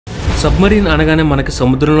Submarine అనగానే మనకి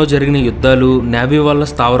సముద్రంలో జరిగిన యుద్ధాలు, నేవీ వాళ్ళ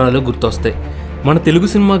స్థావరాలు గుర్తొస్తాయి. మన తెలుగు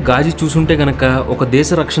సినిమా గాజీ చూసుంటే గనక ఒక దేశ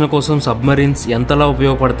రక్షణ కోసం సబ్మరీన్స్ ఎంతలా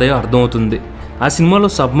ఉపయోగపడతాయో అర్థమవుతుంది. ఆ సినిమాలో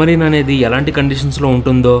సబ్మరీన్ అనేది ఎలాంటి కండిషన్స్లో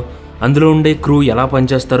ఉంటుందో, అందులో ఉండే క్రూ ఎలా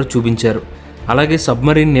పనిచేస్తారో చూపించారు. అలాగే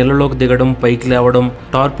సబ్మరీన్ నీళ్ళలోకి దిగడం, పైకి లేవడం,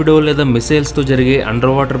 టార్పిడో లేదా మిసైల్స్తో జరిగే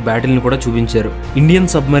అండర్ వాటర్ బ్యాటిల్ని కూడా చూపించారు.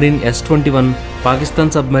 Indian submarine S-21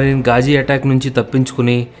 Pakistan submarine Ghazi attack నుంచి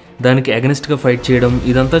తప్పించుకుని దానికి అగెనిస్ట్గా ఫైట్ చేయడం,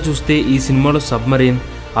 ఇదంతా చూస్తే ఈ సినిమాలో సబ్మరీన్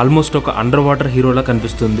ఆల్మోస్ట్ ఒక అండర్ వాటర్ హీరోలా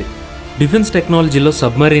కనిపిస్తుంది. డిఫెన్స్ టెక్నాలజీలో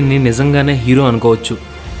సబ్మరీన్ని నిజంగానే హీరో అనుకోవచ్చు.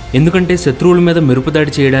 ఎందుకంటే శత్రువుల మీద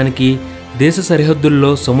మెరుపుదాడి చేయడానికి, దేశ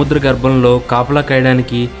సరిహద్దుల్లో సముద్ర గర్భంలో కాపలా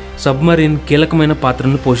కాయడానికి సబ్మరీన్ కీలకమైన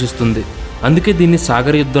పాత్రను పోషిస్తుంది. అందుకే దీన్ని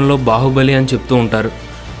సాగర యుద్ధంలో బాహుబలి అని చెప్తూ ఉంటారు.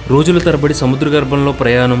 రోజుల తరబడి సముద్ర గర్భంలో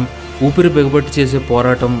ప్రయాణం, ఊపిరి బిగబట్టి చేసే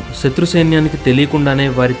పోరాటం, శత్రు సైన్యానికి తెలియకుండానే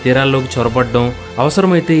వారి తీరాల్లోకి చొరబడ్డం,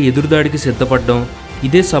 అవసరమైతే ఎదురుదాడికి సిద్ధపడడం,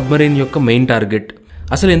 ఇదే సబ్మరీన్ యొక్క మెయిన్ టార్గెట్.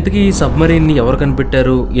 అసలు ఇంతకీ ఈ సబ్మరీన్ని ఎవరు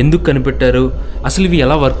కనిపెట్టారు, ఎందుకు కనిపెట్టారు, అసలు ఇవి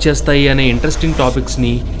ఎలా వర్క్ చేస్తాయి అనే ఇంట్రెస్టింగ్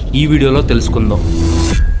టాపిక్స్ని ఈ వీడియోలో తెలుసుకుందాం.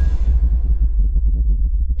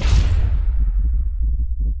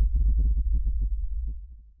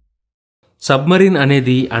 సబ్మరీన్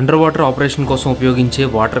అనేది అండర్ వాటర్ ఆపరేషన్ కోసం ఉపయోగించే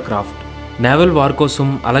వాటర్ క్రాఫ్ట్. నేవల్ వార్ కోసం,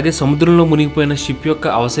 అలాగే సముద్రంలో మునిగిపోయిన షిప్ యొక్క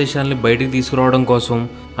అవశేషాలని బయటికి తీసుకురావడం కోసం,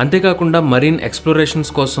 అంతేకాకుండా మరీన్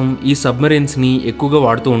ఎక్స్ప్లోరేషన్స్ కోసం ఈ సబ్మరీన్స్ని ఎక్కువగా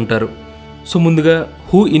వాడుతూ ఉంటారు. సో ముందుగా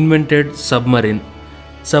హూ ఇన్వెంటెడ్ సబ్మరీన్?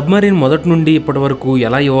 సబ్మరీన్ మొదటి నుండి ఇప్పటి వరకు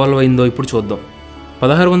ఎలా ఇవాల్వ్ అయిందో ఇప్పుడు చూద్దాం.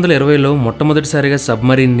 1620లో మొట్టమొదటిసారిగా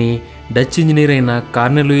సబ్మరీన్ని డచ్ ఇంజనీర్ అయిన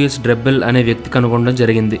కార్నెలియస్ డ్రెబ్బెల్ అనే వ్యక్తి కనుగొనడం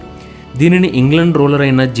జరిగింది. దీనిని ఇంగ్లాండ్ రూలర్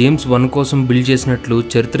అయిన జేమ్స్ I కోసం బిల్డ్ చేసినట్లు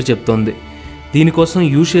చరిత్ర చెప్తోంది. దీనికోసం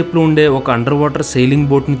యూ షేప్లో ఉండే ఒక అండర్ వాటర్ సెయిలింగ్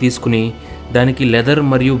బోట్ని తీసుకుని దానికి లెదర్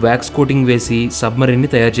మరియు వ్యాక్స్ కోటింగ్ వేసి సబ్మరీన్ని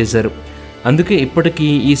తయారు చేశారు. అందుకే ఇప్పటికీ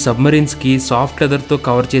ఈ సబ్మరీన్స్కి సాఫ్ట్ లెదర్తో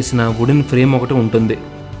కవర్ చేసిన వుడెన్ ఫ్రేమ్ ఒకటి ఉంటుంది.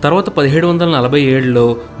 తర్వాత 1747లో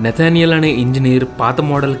నెథానియల్ అనే ఇంజనీర్ పాత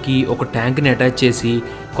మోడల్కి ఒక ట్యాంక్ని అటాచ్ చేసి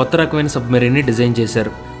కొత్త రకమైన సబ్మరీన్ని డిజైన్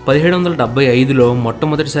చేశారు. 1775లో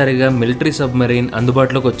మొట్టమొదటిసారిగా మిలిటరీ సబ్మరీన్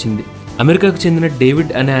అందుబాటులోకి వచ్చింది. అమెరికాకు చెందిన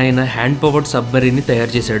డేవిడ్ అనే ఆయన హ్యాండ్ పవర్డ్ సబ్మరీన్ని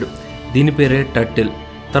తయారు చేశాడు. దీని పేరే టర్టిల్.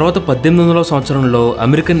 తర్వాత 1800వ సంవత్సరంలో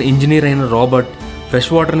అమెరికన్ ఇంజనీర్ అయిన రాబర్ట్ ఫ్రెష్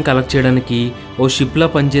వాటర్ని కలెక్ట్ చేయడానికి ఓ షిప్లా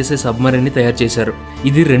పనిచేసే సబ్మరీన్ని తయారు చేశారు.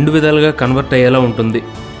 ఇది 2 విధాలుగా కన్వర్ట్ అయ్యేలా ఉంటుంది.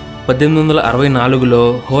 1864లో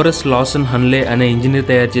హోరస్ లాసన్ హన్లే అనే ఇంజనీర్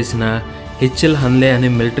తయారు చేసిన HL హన్లే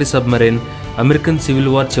అనే military submarine American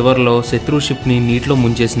civil war చివరిలో శత్రు షిప్ని నీటిలో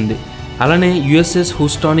ముంచేసింది. అలానే USS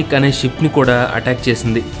హూస్టానిక్ అనే షిప్ని కూడా అటాక్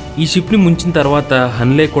చేసింది. ఈ షిప్ని ముంచిన తర్వాత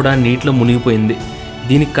హన్లే కూడా నీటిలో మునిగిపోయింది.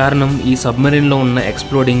 దీనికి కారణం ఈ సబ్మరీన్లో ఉన్న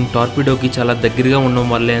ఎక్స్ప్లోడింగ్ టార్పిడోకి చాలా దగ్గరగా ఉండడం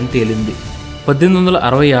వల్లే అని తేలింది.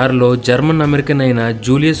 1866లో జర్మన్ అమెరికన్ అయిన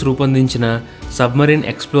జూలియస్ రూపొందించిన సబ్మరీన్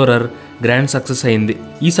ఎక్స్ప్లోరర్ గ్రాండ్ సక్సెస్ అయింది.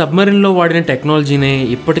 ఈ సబ్మరీన్లో వాడిన టెక్నాలజీనే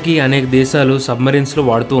ఇప్పటికీ అనేక దేశాలు సబ్మరీన్స్లో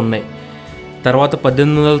వాడుతూ ఉన్నాయి. తర్వాత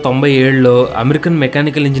 1897లో అమెరికన్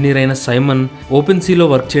మెకానికల్ ఇంజనీర్ అయిన సైమన్ ఓపెన్ సీలో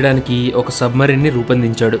వర్క్ చేయడానికి ఒక సబ్మరీన్ని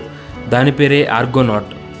రూపొందించాడు. దాని పేరే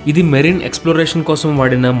ఆర్గోనాట్. ఇది మెరీన్ ఎక్స్ప్లోరేషన్ కోసం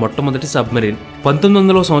వాడిన మొట్టమొదటి సబ్మరీన్.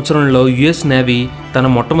 1900వ సంవత్సరంలో US నేవీ తన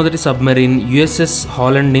మొట్టమొదటి సబ్మరీన్ USS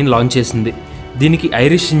హాలండ్ని లాంచ్ చేసింది. దీనికి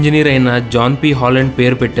ఐరిష్ ఇంజనీర్ అయిన జాన్ P. హాలండ్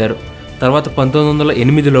పేరు పెట్టారు. తర్వాత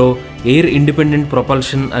 1908లో ఎయిర్ ఇండిపెండెంట్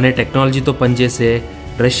ప్రొపల్షన్ అనే టెక్నాలజీతో పనిచేసే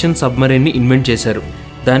రష్యన్ సబ్మరీన్ని ఇన్వెంట్ చేశారు.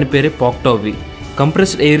 దాని పేరే పాక్టోవి.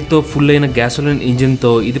 కంప్రెస్డ్ ఎయిర్తో ఫుల్ అయిన గ్యాసోలిన్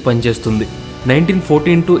ఇంజిన్తో ఇది పనిచేస్తుంది.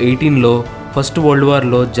 1914-18లో first world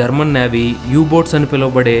వార్లో German navy you-boats అని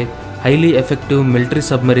పిలువబడే హైలీ ఎఫెక్టివ్ మిలిటరీ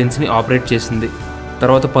సబ్మరీన్స్ని ఆపరేట్ చేసింది.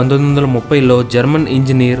 తర్వాత 1930లో German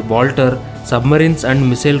engineer Walter submarines and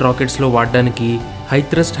missile రాకెట్స్లో వాడడానికి హై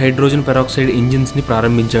థ్రస్ట్ హైడ్రోజన్ పెరాక్సైడ్ ఇంజిన్స్ని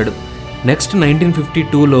ప్రారంభించాడు. Next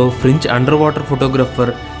 1952లో French under water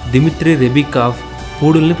photographer Dmitry రెబికాఫ్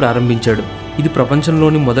పూడుల్ని ప్రారంభించాడు. ఇది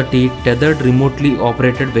ప్రపంచంలోని మొదటి టెథర్డ్ రిమోట్లీ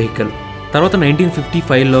ఆపరేటెడ్ వెహికల్. తర్వాత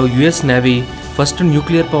 1955లో US navy first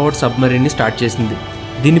nuclear powered సబ్మరీన్ని start చేసింది.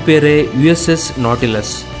 దీని పేరే USS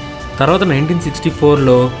నాటిలస్. తర్వాత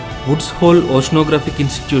 1964లో Woods Hole oceanographic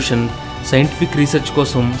institution scientific research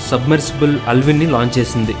కోసం సబ్మెర్సిబుల్ అల్విన్ని లాంచ్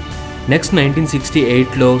చేసింది. నెక్స్ట్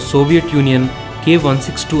 1968లో సోవియట్ యూనియన్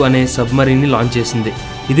K-162 అనే సబ్మరీన్ని లాంచ్ చేసింది.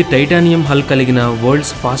 ఇది టైటానియం హల్ కలిగిన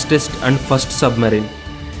world's fastest and first submarine.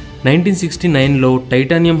 1969లో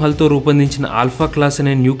titanium హల్తో రూపొందించిన ఆల్ఫా క్లాస్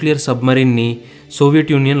అనే న్యూక్లియర్ సబ్మరీన్ని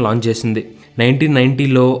సోవియట్ యూనియన్ లాంచ్ చేసింది.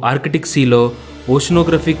 1990లో Arctic సీలో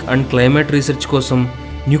oceanographic and climate research కోసం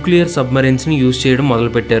న్యూక్లియర్ సబ్మరీన్స్ని యూజ్ చేయడం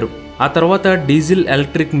మొదలుపెట్టారు. ఆ తర్వాత డీజిల్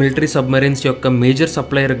ఎలక్ట్రిక్ మిలిటరీ సబ్మరీన్స్ యొక్క మేజర్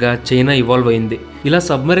సప్లయర్గా చైనా ఇవాల్వ్ అయింది. ఇలా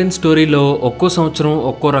సబ్మరీన్ స్టోరీలో ఒక్కో సంవత్సరం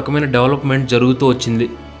ఒక్కో రకమైన డెవలప్మెంట్ జరుగుతూ వచ్చింది.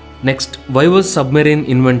 Next, why was submarine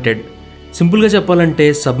invented? సింపుల్గా చెప్పాలంటే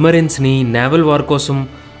సబ్మరీన్స్ని నేవల్ వార్ కోసం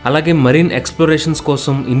అలాగే మరీన్ ఎక్స్ప్లోరేషన్స్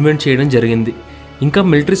కోసం ఇన్వెంట్ చేయడం జరిగింది. ఇంకా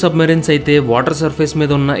మిలిటరీ సబ్మరీన్స్ అయితే వాటర్ సర్ఫేస్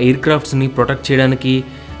మీద ఉన్న ఎయిర్ క్రాఫ్ట్స్ని ప్రొటెక్ట్ చేయడానికి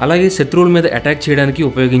అలాగే శత్రువుల మీద అటాక్ చేయడానికి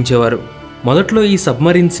ఉపయోగించేవారు. మొదట్లో ఈ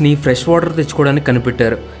సబ్మరీన్స్ని ఫ్రెష్ వాటర్ తెచ్చుకోవడానికి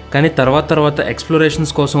కనిపెట్టారు, కానీ తర్వాత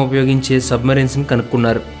ఎక్స్ప్లోరేషన్స్ కోసం ఉపయోగించే సబ్మరీన్స్ని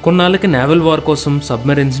కనుక్కున్నారు. కొన్నాళ్ళకి నేవల్ వార్ కోసం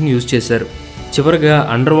సబ్మరీన్స్ని యూజ్ చేశారు. చివరగా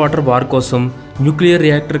అండర్ వాటర్ వార్ కోసం న్యూక్లియర్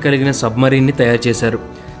రియాక్టర్ కలిగిన సబ్మరీన్ని తయారు చేశారు.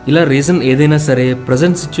 ఇలా రీజన్ ఏదైనా సరే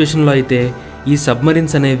ప్రజెంట్ సిచ్యువేషన్లో అయితే ఈ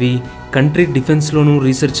సబ్మరీన్స్ అనేవి కంట్రీ డిఫెన్స్లోనూ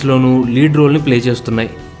రీసెర్చ్లోనూ లీడ్ రోల్ని ప్లే చేస్తున్నాయి.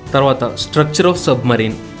 తర్వాత స్ట్రక్చర్ ఆఫ్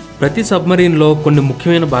సబ్మరీన్. ప్రతి సబ్మరీన్లో కొన్ని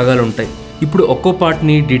ముఖ్యమైన భాగాలు ఉంటాయి. ఇప్పుడు ఒక్కో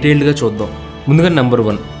పార్ట్ని డీటెయిల్డ్గా చూద్దాం. ముందుగా నెంబర్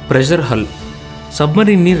 1 ప్రెషర్ హల్.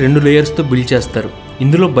 సబ్మరీన్ని 2 లేయర్స్తో బిల్డ్ చేస్తారు.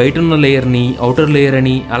 ఇందులో బయట ఉన్న లేయర్ని ఔటర్ లేయర్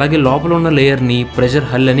అని అలాగే లోపల ఉన్న లేయర్ని ప్రెషర్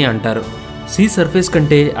హల్ అని అంటారు. సీ సర్ఫేస్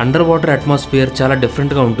కంటే అండర్ వాటర్ అట్మాస్ఫియర్ చాలా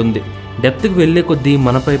డిఫరెంట్గా ఉంటుంది. డెప్త్కి వెళ్ళే కొద్దీ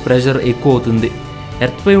మనపై ప్రెషర్ ఎక్కువ అవుతుంది.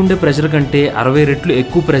 ఎర్త్పై ఉండే ప్రెషర్ కంటే 60 రెట్లు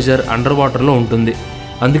ఎక్కువ ప్రెషర్ అండర్ వాటర్లో ఉంటుంది.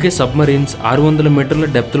 అందుకే సబ్మరీన్స్ 600 మీటర్ల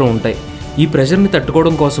డెప్త్లో ఉంటాయి. ఈ ప్రెషర్ని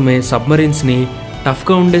తట్టుకోవడం కోసమే సబ్మరీన్స్ని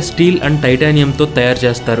టఫ్గా ఉండే స్టీల్ అండ్ టైటానియంతో తయారు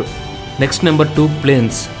చేస్తారు. Next number 2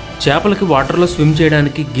 planes. చేపలకి వాటర్లో స్విమ్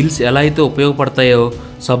చేయడానికి గిల్స్ ఎలా అయితే ఉపయోగపడతాయో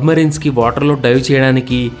సబ్మరీన్స్కి వాటర్లో డైవ్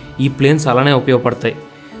చేయడానికి ఈ ప్లేన్స్ అలానే ఉపయోగపడతాయి.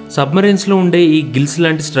 సబ్మరీన్స్లో ఉండే ఈ గిల్స్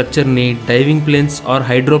లాంటి స్ట్రక్చర్ని డైవింగ్ ప్లేన్స్ ఆర్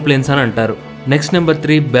హైడ్రోప్లేన్స్ అని అంటారు. Next number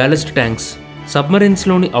 3 ballast tanks.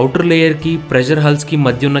 సబ్మరీన్స్లోని outer లేయర్కి pressure హల్స్కి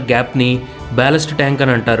మధ్య ఉన్న గ్యాప్ని బ్యాలస్ట్ ట్యాంక్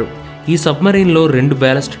అని అంటారు. ఈ సబ్మరీన్లో 2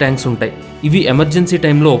 బ్యాలస్ట్ ట్యాంక్స్ ఉంటాయి. ఇవి ఎమర్జెన్సీ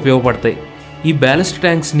టైంలో ఉపయోగపడతాయి. ఈ బ్యాలస్ట్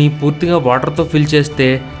ట్యాంక్స్ని పూర్తిగా వాటర్తో ఫిల్ చేస్తే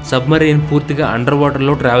సబ్మరీన్ పూర్తిగా అండర్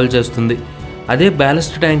వాటర్లో ట్రావెల్ చేస్తుంది. అదే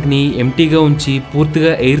బ్యాలస్ట్ ట్యాంక్ని ఎంటీగా ఉంచి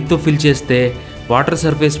పూర్తిగా ఎయిర్తో ఫిల్ చేస్తే వాటర్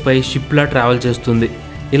సర్ఫేస్పై షిప్లా ట్రావెల్ చేస్తుంది.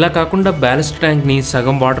 ఇలా కాకుండా బ్యాలస్ట్ ట్యాంక్ని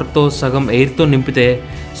సగం వాటర్తో సగం ఎయిర్తో నింపితే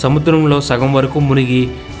సముద్రంలో సగం వరకు మునిగి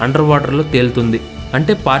అండర్ వాటర్లో తేలుతుంది.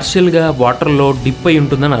 అంటే పార్షియల్గా వాటర్లో డిప్ అయి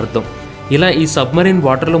ఉంటుందని అర్థం. ఇలా ఈ సబ్మరీన్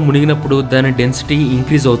వాటర్లో మునిగినప్పుడు దాని డెన్సిటీ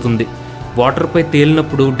ఇంక్రీజ్ అవుతుంది. వాటర్పై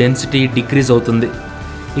తేలినప్పుడు డెన్సిటీ డిక్రీజ్ అవుతుంది.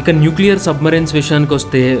 ఇక న్యూక్లియర్ సబ్మరీన్స్ విషయానికి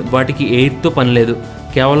వస్తే వాటికి ఎయిర్తో పని లేదు,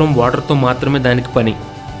 కేవలం వాటర్తో మాత్రమే దానికి పని.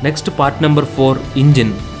 Next part number 4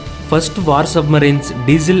 engine. First war submarines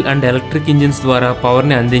diesel and electric engines ద్వారా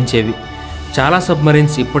పవర్ని అందించేవి. చాలా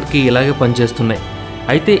సబ్మరీన్స్ ఇప్పటికీ ఇలాగే పనిచేస్తున్నాయి.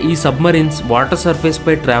 అయితే ఈ సబ్మరీన్స్ వాటర్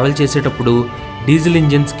సర్ఫేస్పై ట్రావెల్ చేసేటప్పుడు డీజిల్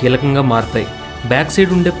ఇంజిన్స్ కీలకంగా మారుతాయి. బ్యాక్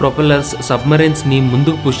సైడ్ ఉండే ప్రొపెల్లర్స్ సబ్మరీన్స్ని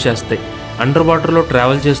ముందుకు పుష్ చేస్తాయి. అండర్ వాటర్లో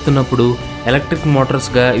ట్రావెల్ చేస్తున్నప్పుడు ఎలక్ట్రిక్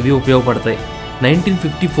మోటార్స్గా ఇవి ఉపయోగపడతాయి.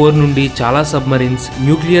 1954 నుండి చాలా సబ్మరీన్స్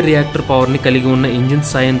న్యూక్లియర్ రియాక్టర్ పవర్ని కలిగి ఉన్న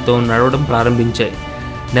ఇంజిన్స్ సాయంతో నడవడం ప్రారంభించాయి.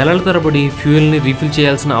 నెలల తరబడి ఫ్యూయల్ని రీఫిల్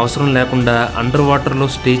చేయాల్సిన అవసరం లేకుండా అండర్ వాటర్లో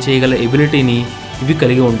స్టే చేయగల ఎబిలిటీని ఇవి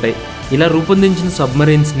కలిగి ఉంటాయి. ఇలా రూపొందించిన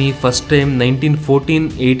సబ్మరీన్స్ని ఫస్ట్ టైం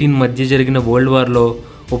 1914-18 మధ్య జరిగిన వరల్డ్ వార్లో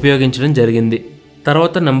ఉపయోగించడం జరిగింది.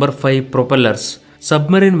 తర్వాత నెంబర్ 5 ప్రొపెల్లర్స్.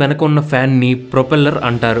 సబ్మరీన్ వెనక ఉన్న ఫ్యాన్ని ప్రొపెల్లర్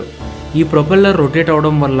అంటారు. ఈ ప్రొపెల్లర్ రొటేట్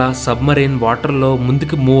అవడం వల్ల సబ్మరీన్ వాటర్లో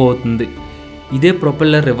ముందుకు మూవ్ అవుతుంది. ఇదే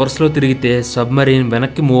ప్రొపెల్లర్ రివర్స్లో తిరిగితే సబ్మరీన్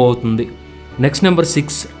వెనక్కి మూవ్ అవుతుంది. Next number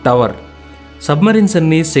 6 tower. సబ్మరీన్స్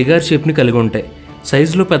అన్ని సిగార్ షేప్ని కలిగి ఉంటాయి.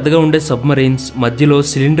 సైజులో పెద్దగా ఉండే సబ్మరీన్స్ మధ్యలో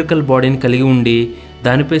సిలిండ్రికల్ బాడీని కలిగి ఉండి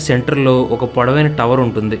దానిపై సెంటర్లో ఒక పొడవైన టవర్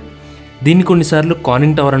ఉంటుంది. దీన్ని కొన్నిసార్లు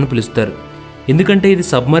కానింగ్ టవర్ అని పిలుస్తారు, ఎందుకంటే ఇది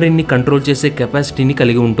సబ్మరీన్ని కంట్రోల్ చేసే కెపాసిటీని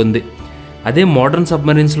కలిగి ఉంటుంది. అదే మోడర్న్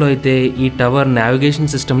సబ్మరీన్స్లో అయితే ఈ టవర్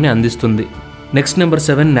నావిగేషన్ సిస్టమ్ని అందిస్తుంది. Next number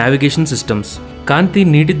 7 navigation systems. కాంతి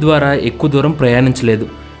నీటి ద్వారా ఎక్కువ దూరం ప్రయాణించలేదు,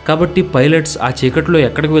 కాబట్టి పైలట్స్ ఆ చీకట్లో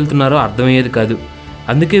ఎక్కడికి వెళ్తున్నారో అర్థమయ్యేది కాదు.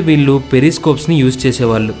 అందుకే వీళ్ళు పెరిస్కోప్స్ని యూజ్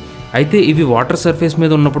చేసేవాళ్ళు. అయితే ఇవి వాటర్ సర్ఫేస్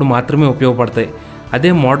మీద ఉన్నప్పుడు మాత్రమే ఉపయోగపడతాయి. అదే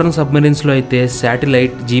మోడర్న్ సబ్మరీన్స్లో అయితే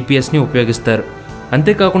శాటిలైట్, జీపీఎస్ని ఉపయోగిస్తారు.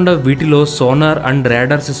 అంతేకాకుండా వీటిలో సోనార్ అండ్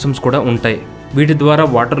రాడార్ సిస్టమ్స్ కూడా ఉంటాయి. వీటి ద్వారా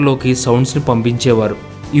వాటర్లోకి సౌండ్స్ని పంపించేవారు.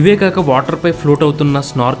 ఇవే కాక వాటర్పై ఫ్లోట్ అవుతున్న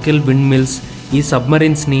స్నార్కెల్, విండ్ మిల్స్ ఈ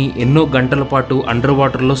సబ్మరీన్స్ని ఎన్నో గంటల పాటు అండర్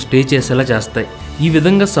వాటర్లో స్టే చేసేలా చేస్తాయి. ఈ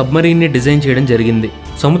విధంగా సబ్మరీన్ని డిజైన్ చేయడం జరిగింది.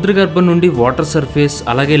 సముద్ర గర్భం నుండి వాటర్ సర్ఫేస్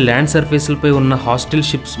అలాగే ల్యాండ్ సర్ఫేస్లపై ఉన్న హాస్టిల్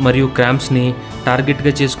షిప్స్ మరియు క్రాంప్స్ని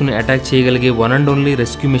టార్గెట్గా చేసుకుని అటాక్ చేయగలిగే one and only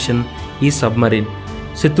rescue machine ఈ సబ్మరీన్.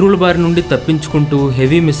 శత్రువుల బారి నుండి తప్పించుకుంటూ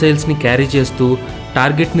హెవీ మిసైల్స్ని క్యారీ చేస్తూ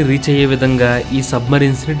టార్గెట్ని రీచ్ అయ్యే విధంగా ఈ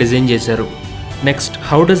సబ్మరీన్స్ని డిజైన్ చేశారు. Next,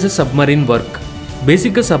 how does a submarine work?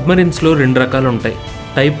 బేసిక్గా సబ్మరీన్స్లో 2 రకాలు ఉంటాయి.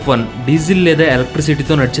 టైప్ 1 డీజిల్ లేదా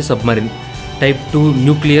ఎలక్ట్రిసిటీతో నడిచే submarine. Type 2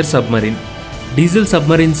 nuclear submarine. Diesel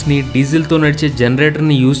సబ్మరీన్స్ని డీజిల్తో నడిచే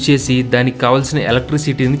జనరేటర్ని యూజ్ చేసి దానికి కావాల్సిన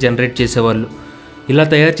ఎలక్ట్రిసిటీని జనరేట్ చేసేవాళ్ళు. ఇలా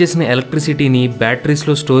తయారు చేసిన ఎలక్ట్రిసిటీని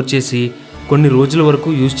బ్యాటరీస్లో స్టోర్ చేసి కొన్ని రోజుల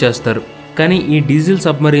వరకు యూజ్ చేస్తారు. కానీ ఈ డీజిల్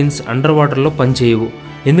సబ్మరీన్స్ అండర్ వాటర్లో పనిచేయవు,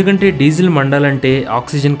 ఎందుకంటే డీజిల్ మండాలంటే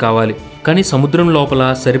ఆక్సిజన్ కావాలి, కానీ సముద్రం లోపల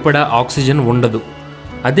సరిపడా ఆక్సిజన్ ఉండదు.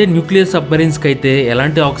 అదే న్యూక్లియర్ సబ్మరీన్స్కి అయితే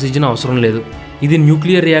ఎలాంటి ఆక్సిజన్ అవసరం లేదు. ఇది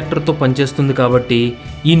న్యూక్లియర్ రియాక్టర్తో పనిచేస్తుంది కాబట్టి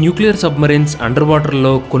ఈ న్యూక్లియర్ సబ్మరీన్స్ అండర్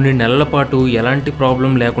వాటర్లో కొన్ని నెలల పాటు ఎలాంటి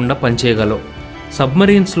ప్రాబ్లం లేకుండా పనిచేయగలవు.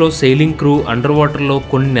 సబ్మరీన్స్లో సెయిలింగ్ క్రూ అండర్ వాటర్లో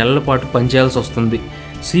కొన్ని నెలల పాటు పనిచేయాల్సి వస్తుంది.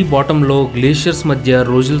 సీ బాటంలో గ్లేషియర్స్ మధ్య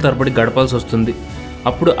రోజుల తరబడి గడపాల్సి వస్తుంది.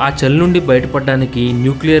 అప్పుడు ఆ చలి నుండి బయటపడడానికి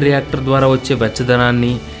న్యూక్లియర్ రియాక్టర్ ద్వారా వచ్చే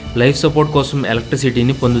వెచ్చదనాన్ని, లైఫ్ సపోర్ట్ కోసం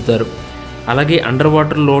ఎలక్ట్రిసిటీని పొందుతారు. అలాగే అండర్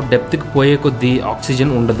వాటర్లో డెప్త్కి పోయే కొద్దీ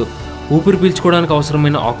ఆక్సిజన్ ఉండదు. ఊపిరి పీల్చుకోవడానికి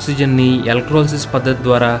అవసరమైన ఆక్సిజన్ని ఎలక్ట్రోలిసిస్ పద్ధతి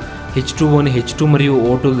ద్వారా H2Oని H2 మరియు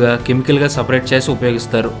O2గా కెమికల్గా సపరేట్ చేసి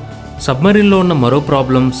ఉపయోగిస్తారు. సబ్మరీన్లో ఉన్న మరో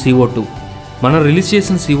ప్రాబ్లం CO2. మనం రిలీజ్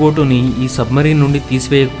చేసిన CO2ని ఈ సబ్మరీన్ నుండి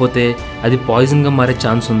తీసివేయకపోతే అది పాయిజన్గా మారే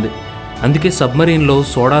ఛాన్స్ ఉంది. అందుకే సబ్మరీన్లో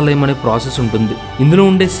సోడా లైమ్ అనే ప్రాసెస్ ఉంటుంది. ఇందులో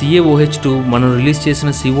ఉండే CaOH2 మనం రిలీజ్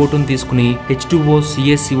చేసిన CO2ని తీసుకుని H2O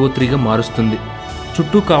CaCO3గా మారుస్తుంది.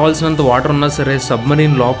 చుట్టూ కావాల్సినంత వాటర్ ఉన్నా సరే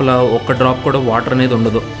సబ్మరీన్ లోపల ఒక్క డ్రాప్ కూడా వాటర్ అనేది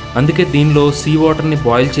ఉండదు. అందుకే దీనిలో సీ వాటర్ని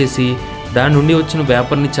బాయిల్ చేసి దాని నుండి వచ్చిన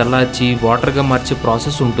వేపర్ని చల్లార్చి వాటర్గా మార్చే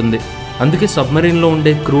ప్రాసెస్ ఉంటుంది. అందుకే సబ్మరీన్లో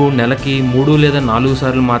ఉండే క్రూ నెలకి 3 లేదా 4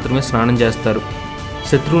 సార్లు మాత్రమే స్నానం చేస్తారు.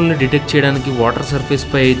 శత్రువుల్ని డిటెక్ట్ చేయడానికి వాటర్ సర్ఫేస్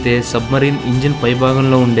పై అయితే సబ్మరీన్ ఇంజిన్ పై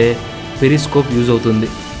భాగంలో ఉండే పెరిస్కోప్ యూజ్ అవుతుంది.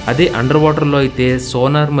 అదే అండర్ వాటర్లో అయితే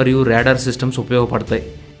సోనార్ మరియు రాడార్ సిస్టమ్స్ ఉపయోగపడతాయి.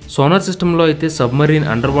 సోనార్ సిస్టంలో అయితే సబ్మరీన్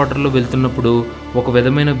అండర్ వాటర్లో వెళ్తున్నప్పుడు ఒక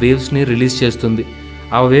విధమైన వేవ్స్ని రిలీజ్ చేస్తుంది.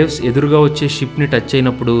 ఆ వేవ్స్ ఎదురుగా వచ్చే షిప్ని టచ్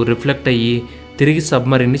అయినప్పుడు రిఫ్లెక్ట్ అయ్యి తిరిగి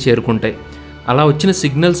సబ్మరీన్ని చేరుకుంటాయి. అలా వచ్చిన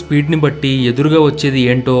సిగ్నల్ స్పీడ్ని బట్టి ఎదురుగా వచ్చేది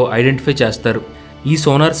ఏంటో ఐడెంటిఫై చేస్తారు. ఈ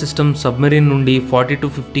సోనార్ సిస్టమ్ సబ్మరీన్ నుండి 40 to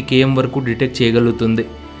 50 km వరకు డిటెక్ట్ చేయగలుగుతుంది.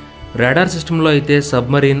 రాడార్ సిస్టంలో అయితే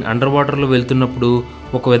సబ్మరీన్ అండర్ వాటర్లో వెళ్తున్నప్పుడు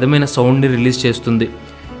ఒక విధమైన సౌండ్ని రిలీజ్ చేస్తుంది.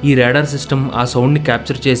 ఈ రాడార్ సిస్టమ్ ఆ సౌండ్ని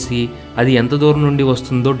క్యాప్చర్ చేసి అది ఎంత దూరం నుండి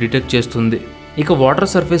వస్తుందో డిటెక్ట్ చేస్తుంది. ఇక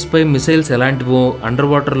వాటర్ సర్ఫేస్ పై మిసైల్స్ ఎలాంటివో అండర్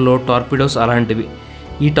వాటర్లో టార్పిడోస్ అలాంటివి.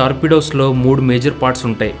 ఈ టార్పిడోస్లో 3 మేజర్ పార్ట్స్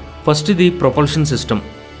ఉంటాయి. ఫస్ట్ ఇది ప్రొపల్షన్ సిస్టమ్.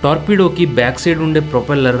 టార్పిడోకి బ్యాక్ సైడ్ ఉండే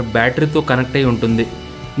ప్రొపెల్లర్ బ్యాటరీతో కనెక్ట్ అయి ఉంటుంది.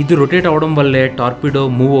 ఇది రొటేట్ అవడం వల్లే టార్పిడో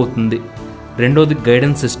మూవ్ అవుతుంది. రెండోది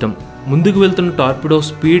గైడెన్స్ సిస్టమ్. ముందుకు వెళ్తున్న టార్పిడో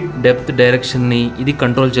స్పీడ్, డెప్త్, డైరెక్షన్ని ఇది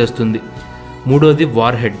కంట్రోల్ చేస్తుంది. మూడోది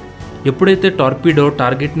వార్ హెడ్. ఎప్పుడైతే టార్పిడో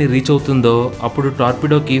టార్గెట్ని రీచ్ అవుతుందో అప్పుడు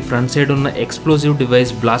టార్పిడోకి ఫ్రంట్ సైడ్ ఉన్న ఎక్స్ప్లోజివ్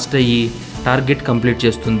డివైస్ బ్లాస్ట్ అయ్యి టార్గెట్ కంప్లీట్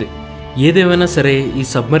చేస్తుంది. ఏదేమైనా సరే ఈ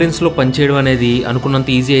సబ్మరీన్స్లో పనిచేయడం అనేది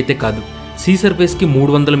అనుకున్నంత ఈజీ అయితే కాదు. సీ సర్ఫేస్కి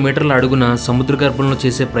 300 మీటర్ల అడుగున సముద్ర గర్భంలో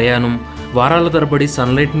చేసే ప్రయాణం, వారాల తరబడి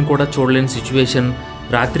సన్లైట్ని కూడా చూడలేని సిచ్యువేషన్,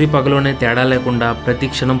 రాత్రి పగలోనే తేడా లేకుండా ప్రతి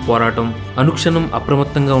క్షణం పోరాటం, అనుక్షణం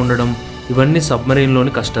అప్రమత్తంగా ఉండడం, ఇవన్నీ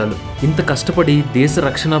సబ్మరీన్లోని కష్టాలు. ఇంత కష్టపడి దేశ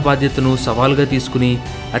రక్షణ బాధ్యతను సవాల్గా తీసుకుని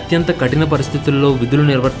అత్యంత కఠిన పరిస్థితుల్లో విధులు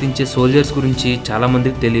నిర్వర్తించే సోల్జర్స్ గురించి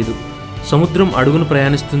చాలామందికి తెలియదు. సముద్రం అడుగును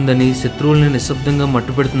ప్రయాణిస్తుందని, శత్రువుల్ని నిశ్శబ్దంగా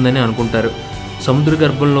మట్టుపెడుతుందని అనుకుంటారు. సముద్ర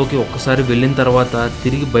గర్భంలోకి ఒక్కసారి వెళ్ళిన తర్వాత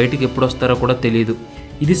తిరిగి బయటికి ఎప్పుడొస్తారో కూడా తెలియదు.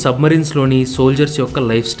 ఇది సబ్మరీన్స్లోని సోల్జర్స్ యొక్క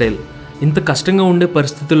లైఫ్ స్టైల్. ఇంత కష్టంగా ఉండే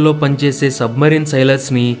పరిస్థితుల్లో పనిచేసే సబ్మరీన్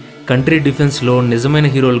సైలర్స్ని కంట్రీ డిఫెన్స్లో నిజమైన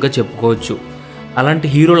హీరోలుగా చెప్పుకోవచ్చు. అలాంటి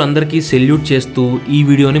హీరోలందరికీ సెల్యూట్ చేస్తూ ఈ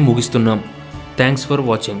వీడియోని ముగిస్తున్నాం. Thanks for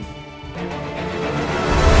watching.